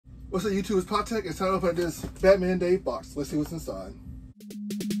What's up, YouTube? It's Pop Tech. It's time to open this Batman Day box. Let's see what's inside.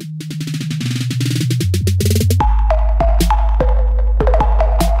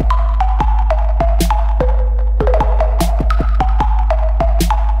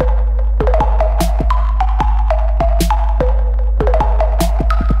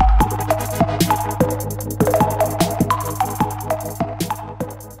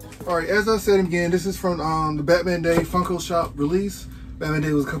 Alright, as I said again, this is from the Batman Day Funko Shop release. Batman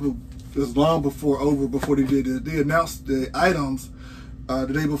Day was long before they did it. They announced the items the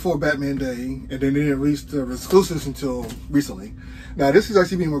day before Batman Day, and then they didn't release the exclusives until recently. Now, this is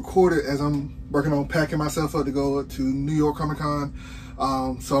actually being recorded as I'm working on packing myself up to go to New York Comic Con.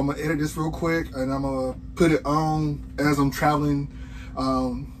 So I'm gonna edit this real quick, and I'm gonna put it on as I'm traveling.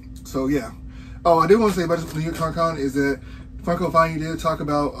 So yeah. Oh, I did want to say about this New York Comic Con is that Funko finally did talk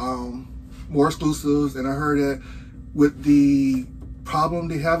about more exclusives, and I heard that with the problem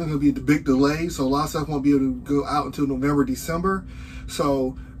they have, it's going to be the big delay, so a lot of stuff won't be able to go out until November, December.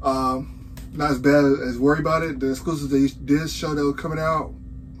 So not as bad as worry about it. The exclusives they did show that were coming out,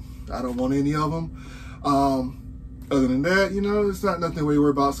 I don't want any of them. Other than that, you know, it's not nothing to really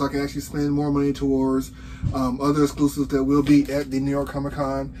worry about, so I can actually spend more money towards other exclusives that will be at the New York Comic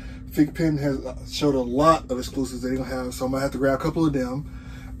Con. Figpen has showed a lot of exclusives that they're gonna have, so I'm gonna have to grab a couple of them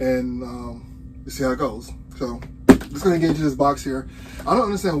and see how it goes. So just gonna get into this box here. I don't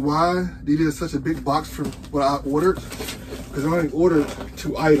understand why they did such a big box for what I ordered, because I only ordered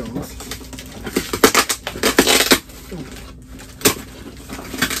 2 items.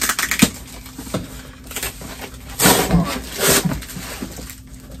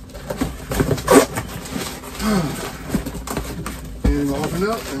 And I'll open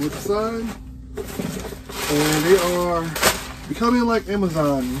up and look inside, and they are becoming like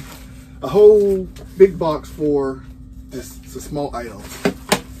Amazon, a whole big box for just a small item.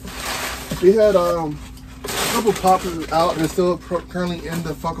 We had a couple poppers out. They're still currently in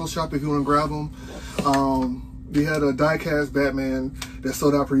the Funko shop if you want to grab them. We had a die-cast Batman that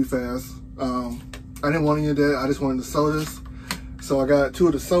sold out pretty fast. I didn't want any of that. I just wanted the sodas, so I got 2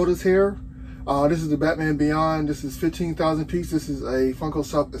 of the sodas here. This is the Batman Beyond. This is 15,000 piece. This is a Funko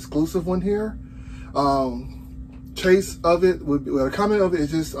Shop exclusive one here. Chase of it would be, well, the comment of it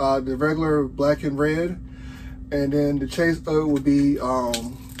is just the regular black and red, and then the chase of it would be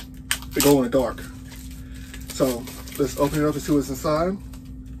the glow in the dark. So let's open it up and see what's inside.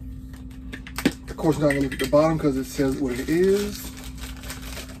 Of course, I'm not gonna look at the bottom because it says what it is.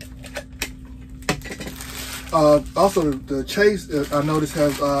 Also, the chase I noticed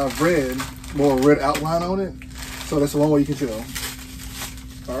has more red outline on it, so that's the one way you can tell.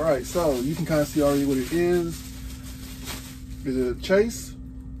 All right, so you can kind of see already what it is. Is it a chase?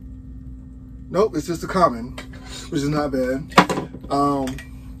 Nope, it's just a common, which is not bad.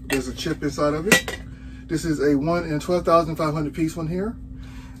 There's a chip inside of it. This is a 1 in 12,500 piece one here.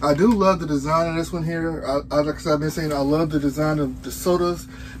 I do love the design of this one here. Like I've been saying, I love the design of the sodas.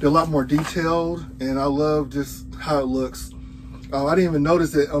 They're a lot more detailed, and I love just how it looks. I didn't even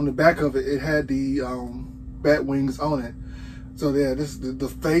notice that on the back of it, it had the bat wings on it. So yeah, the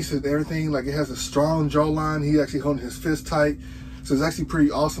face and everything, like it has a strong jawline. He actually holding his fist tight. So it's actually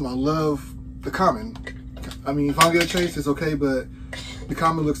pretty awesome. I love the common. I mean, if I get a chase, it's okay, but the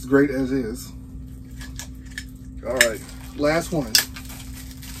common looks great as is. All right, last one.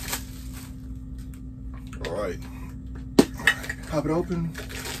 All right, pop it open.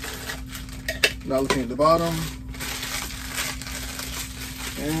 Not looking at the bottom.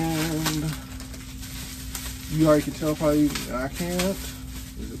 And you already can tell probably, I can't.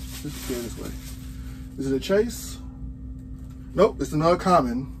 Let's go this way. Is it a chase? Nope, it's another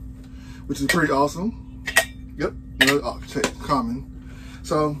common, which is pretty awesome. Yep, another common.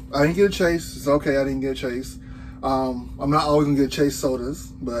 So I didn't get a chase. It's okay, I didn't get a chase. I'm not always gonna get chase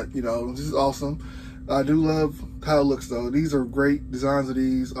sodas, but you know, this is awesome. I do love how it looks though. These are great designs of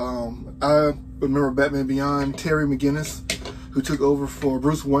these. I remember Batman Beyond, Terry McGinnis, who took over for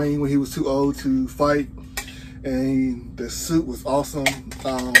Bruce Wayne when he was too old to fight, and the suit was awesome.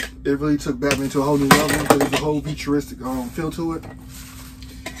 It really took Batman to a whole new level because there's a whole futuristic feel to it,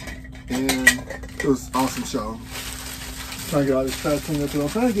 and it was an awesome show. Trying to get all this trash cleaned up. I'm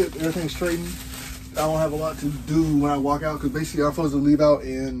trying to get everything straightened. I don't have a lot to do when I walk out because basically I'm supposed to leave out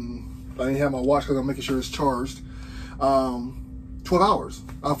in, I didn't have my watch because I'm making sure it's charged. 12 hours.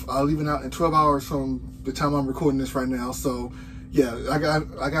 I'll leave it out in 12 hours from the time I'm recording this right now. So yeah, I got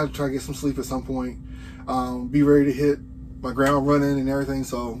to try to get some sleep at some point. Be ready to hit my ground running and everything.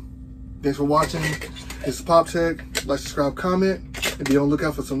 So thanks for watching. This is Pop Tech. Like, subscribe, comment, and be on the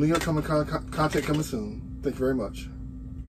lookout for some New York Comic Con content coming soon. Thank you very much.